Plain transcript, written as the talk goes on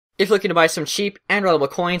If you're looking to buy some cheap and reliable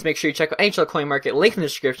coins, make sure you check out NHL Coin Market, link in the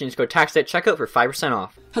description. Just go TacTix at checkout for 5%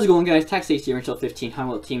 off. How's it going, guys? TacTixHD, NHL 15,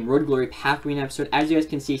 Honolulu Team, Road Glory Pack Opening episode. As you guys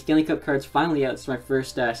can see, Stanley Cup cards finally out. This is my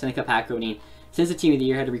first Stanley Cup pack opening since the Team of the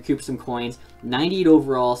Year. Had to recoup some coins. 98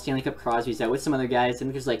 overall, Stanley Cup Crosby's out with some other guys. I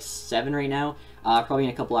think there's like 7 right now. Probably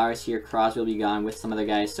in a couple hours here, Crosby will be gone with some other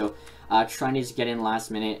guys. So trying to just get in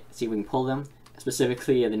last minute, see if we can pull them.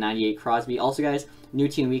 Specifically the 98 Crosby. Also, guys, new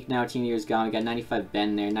Team of the Week now. Team of the Year is gone. We got 95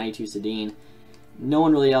 Ben there, 92 Sedin. No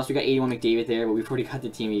one really else. We got 81 McDavid there, but we've already got the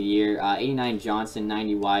Team of the Year. 89 Johnson,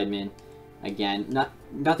 90 Wideman. Again, not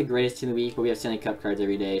the greatest Team of the Week, but we have Stanley Cup cards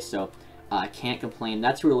every day, so can't complain.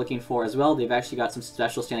 That's what we're looking for as well. They've actually got some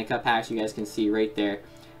special Stanley Cup packs you guys can see right there.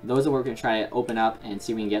 Those are what we're going to try to open up and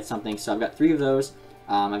see if we can get something. So I've got 3 of those.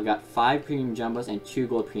 I've got 5 premium jumbos and 2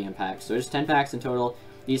 gold premium packs. So there's 10 packs in total.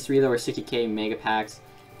 These 3 though are 60k mega packs.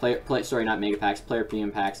 Sorry, not mega packs, player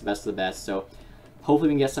premium packs, best of the best. So hopefully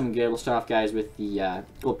we can get something good. We'll start off, guys, with the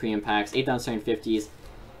gold premium packs, 8,750s.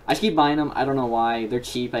 I just keep buying them. I don't know why. They're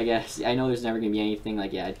cheap, I guess. I know there's never going to be anything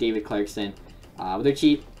like, yeah, David Clarkson. But they're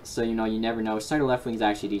cheap, so, you know, you never know. Starter left wing is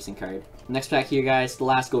actually a decent card. Next pack here, guys, the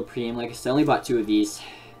last gold premium. Like I said, I only bought 2 of these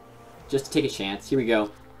just to take a chance. Here we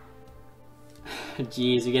go.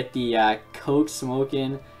 Jeez, we get the Coke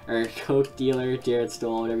smoking, or Coke dealer, Jared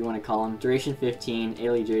Stoll, whatever you want to call him. Duration 15,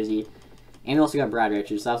 Ailey jersey. And we also got Brad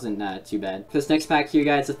Richards, so that wasn't too bad. For this next pack here,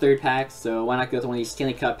 guys, it's a 3rd pack, so why not go with one of these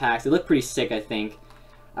Stanley Cup packs? They look pretty sick, I think.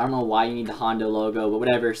 I don't know why you need the Honda logo, but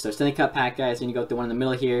whatever. So Stanley Cup pack, guys, we're going to go with the one in the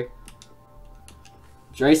middle here.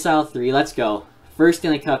 Drysdale 3, let's go. First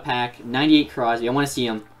Stanley Cup pack, 98 Crosby, I want to see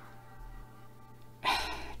him.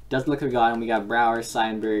 Doesn't look like we got him. We got Brouwer,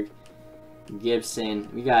 Seidenberg, Gibson.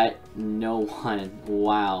 We got no one.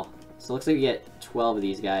 Wow. So it looks like we get 12 of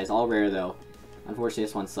these guys, all rare though. Unfortunately,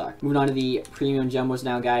 this one sucked. Moving on to the premium jumbos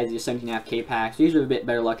now, guys. These 17.5k packs. These are a bit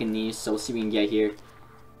better luck in these, so we'll see what we can get here.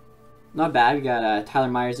 Not bad. We got Tyler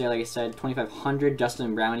Myers there, like I said, 2,500.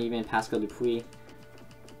 Justin Brown even. Pascal Dupuis.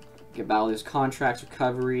 Get Bowler's contracts,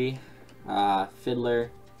 recovery.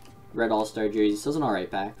 Fiddler. Red All-Star jersey. So it's an alright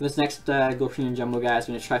pack. For this next gold premium jumbo, guys,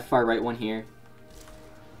 I'm going to try far right one here.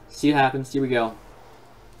 See what happens. Here we go.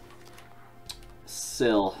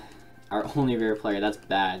 Sill. Our only rare player. That's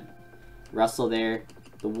bad. Russell there,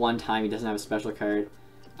 the one time he doesn't have a special card.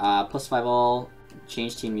 +5 all,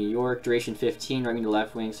 change team New York, duration 15, right wing to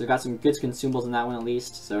left wing. So we've got some good consumables in that one at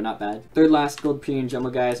least, so not bad. 3rd last gold premium jumbo,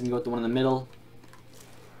 guys. I'm going to go with the one in the middle.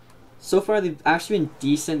 So far, they've actually been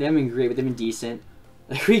decent. They haven't been great, but they've been decent.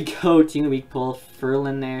 There we go, Team of the Week pull.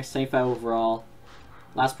 Furlan there, 75 overall.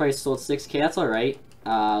 Last price sold 6k, that's alright.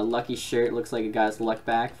 Lucky shirt, looks like it got his luck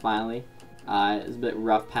back, finally. It was a bit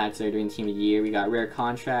rough patch there during the Team of the Year. We got rare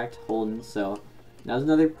contract, Holden, so that was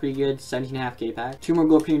another pretty good 17.5k pack. 2 more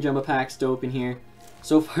gold premium jumbo packs to open here.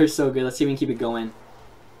 So far, so good. Let's see if we can keep it going.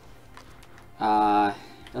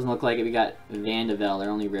 Doesn't look like it. We got Vandevelde, our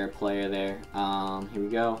only rare player there. Here we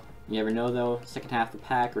go. You never know though. Second half of the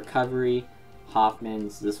pack, recovery,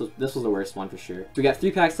 Hoffman's. This was the worst one for sure. So we got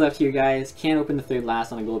 3 packs left here, guys. Can't open the 3rd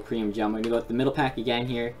last on a gold premium jumbo. I'm gonna go with the middle pack again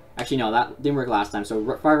here. Actually, no, that didn't work last time.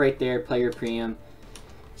 So far right there, player premium,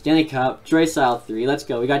 Stanley Cup, Drysdale 3. Let's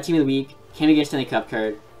go. We got Team of the Week. Can we get a Stanley Cup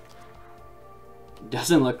card?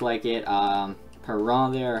 Doesn't look like it.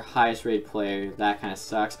 Perron there, highest rated player. That kind of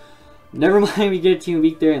sucks. Never mind. We get a Team of the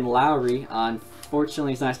Week there in Lowry.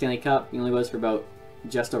 Unfortunately, it's not a Stanley Cup. He only goes for about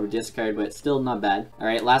just over discard, but still not bad.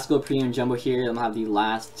 Alright, last gold premium jumbo here. Then we'll have the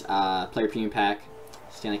last player premium pack,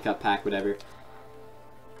 Stanley Cup pack, whatever.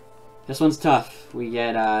 This one's tough. We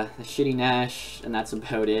get the shitty Nash, and that's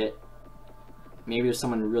about it. Maybe there's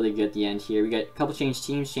someone really good at the end here. We get a couple change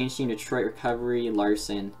teams. Change team, Detroit, recovery,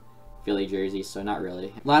 Larson, Philly jersey, so not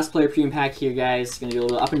really. Last player premium pack here, guys. Gonna do a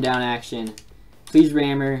little up and down action. Please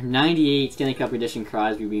Rammer, 98 Stanley Cup edition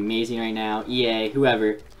Crosby would be amazing right now. EA,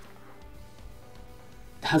 whoever.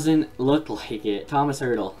 Doesn't look like it. Thomas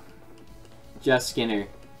Hurdle. Jeff Skinner.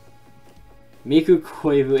 Miku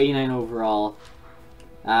Koivu, 89 overall.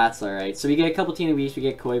 That's alright. So we get a couple Team of the Weeks. We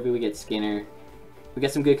get Koivu, we get Skinner. We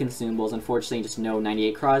get some good consumables. Unfortunately, just no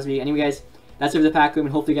 98 Crosby. Anyway, guys, that's it for the pack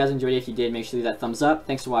open. Hopefully you guys enjoyed it. If you did, make sure to leave that thumbs up.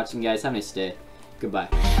 Thanks for watching, guys. Have a nice day. Goodbye.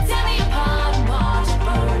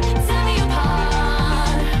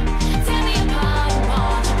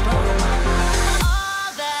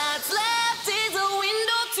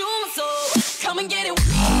 Come and get it.